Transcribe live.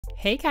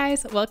Hey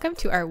guys, welcome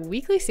to our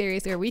weekly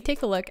series where we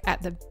take a look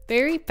at the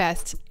very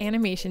best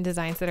animation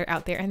designs that are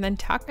out there and then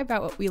talk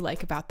about what we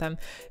like about them.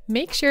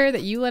 Make sure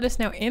that you let us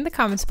know in the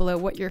comments below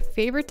what your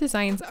favorite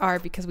designs are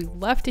because we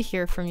love to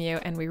hear from you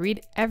and we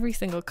read every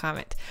single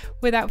comment.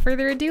 Without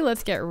further ado,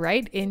 let's get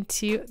right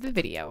into the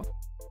video.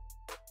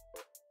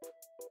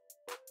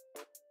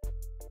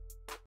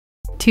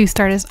 To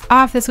start us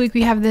off this week,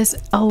 we have this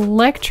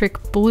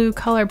electric blue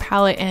color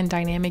palette and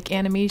dynamic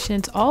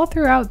animations all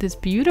throughout this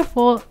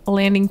beautiful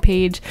landing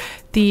page.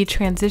 The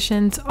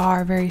transitions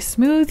are very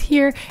smooth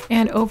here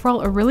and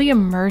overall a really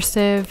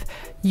immersive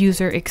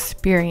user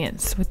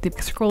experience with the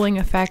scrolling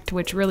effect,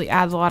 which really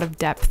adds a lot of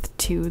depth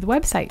to the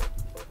website.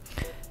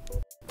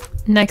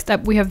 Next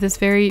up, we have this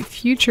very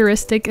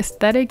futuristic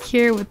aesthetic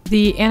here with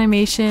the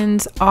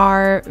animations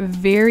are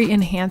very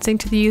enhancing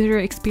to the user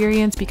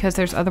experience because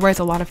there's otherwise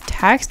a lot of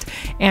text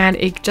and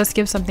it just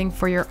gives something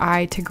for your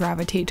eye to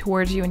gravitate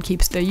towards you and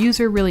keeps the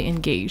user really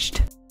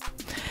engaged.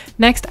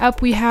 Next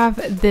up, we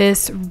have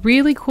this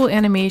really cool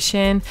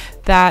animation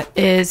that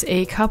is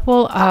a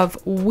couple of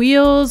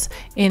wheels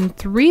in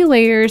 3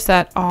 layers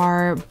that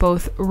are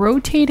both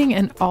rotating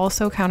and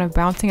also kind of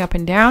bouncing up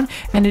and down.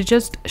 And it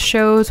just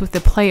shows with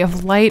the play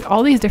of light,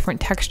 all these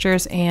different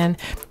textures and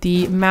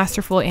the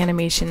masterful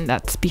animation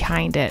that's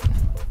behind it.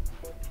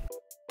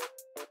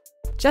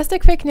 Just a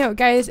quick note,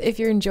 guys, if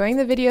you're enjoying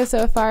the video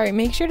so far,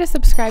 make sure to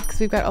subscribe because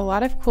we've got a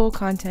lot of cool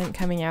content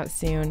coming out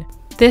soon.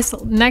 This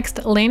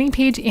next landing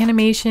page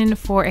animation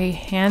for a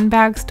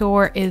handbag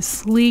store is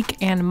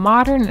sleek and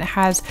modern. It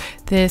has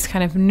this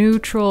kind of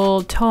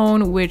neutral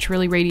tone, which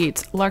really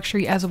radiates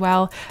luxury, as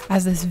well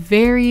as this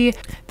very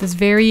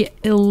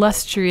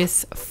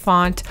illustrious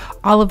font.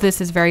 All of this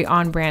is very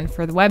on brand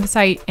for the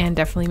website and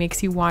definitely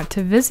makes you want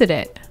to visit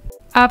it.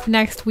 Up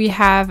next, we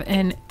have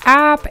an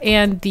app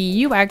and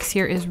the UX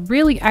here is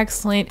really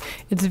excellent.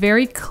 It's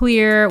very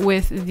clear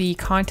with the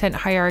content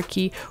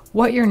hierarchy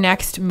what your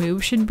next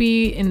move should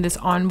be in this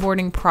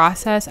onboarding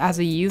process as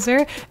a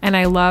user. And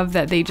I love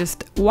that they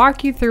just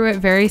walk you through it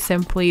very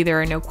simply.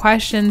 There are no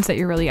questions that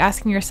you're really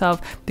asking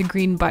yourself. The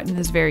green button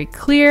is very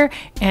clear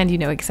and you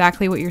know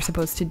exactly what you're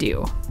supposed to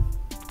do.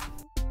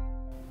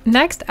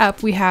 Next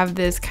up, we have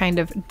this kind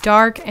of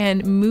dark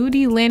and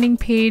moody landing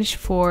page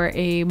for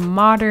a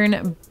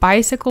modern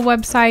bicycle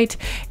website,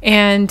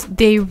 and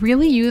they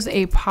really use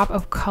a pop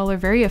of color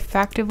very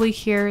effectively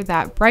here.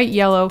 That bright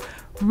yellow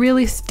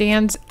really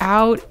stands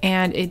out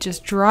and it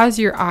just draws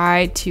your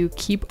eye to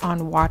keep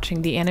on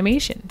watching the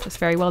animation. Just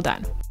very well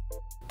done.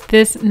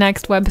 This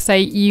next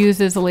website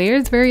uses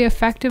layers very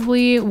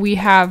effectively. We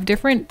have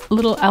different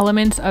little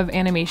elements of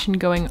animation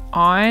going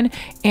on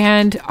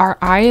and our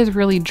eye is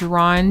really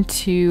drawn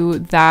to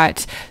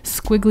that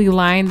squiggly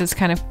line that's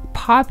kind of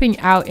popping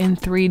out in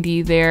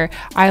 3D there.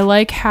 I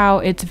like how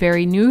it's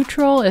very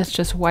neutral. It's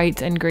just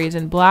whites and grays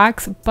and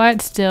blacks,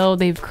 but still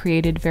they've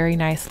created very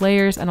nice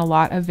layers and a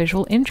lot of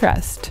visual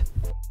interest.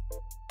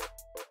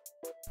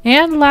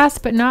 And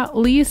last but not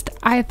least,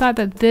 I thought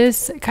that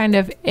this kind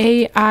of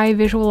AI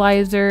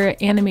visualizer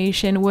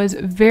animation was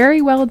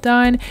very well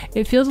done.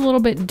 It feels a little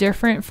bit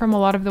different from a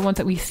lot of the ones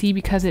that we see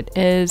because it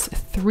is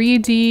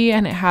 3D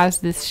and it has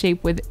this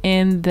shape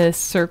within the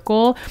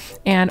circle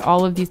and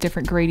all of these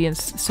different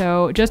gradients.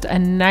 So just a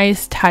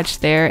nice touch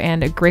there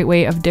and a great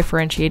way of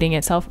differentiating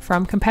itself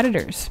from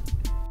competitors.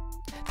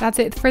 That's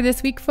it for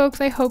this week,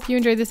 folks. I hope you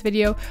enjoyed this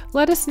video.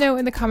 Let us know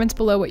in the comments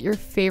below what your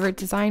favorite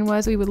design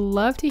was. We would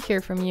love to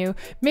hear from you.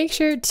 Make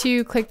sure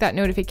to click that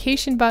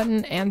notification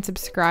button and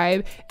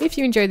subscribe if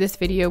you enjoyed this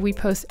video. We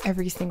post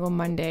every single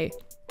Monday.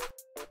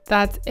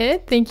 That's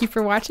it. Thank you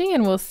for watching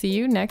and we'll see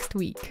you next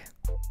week.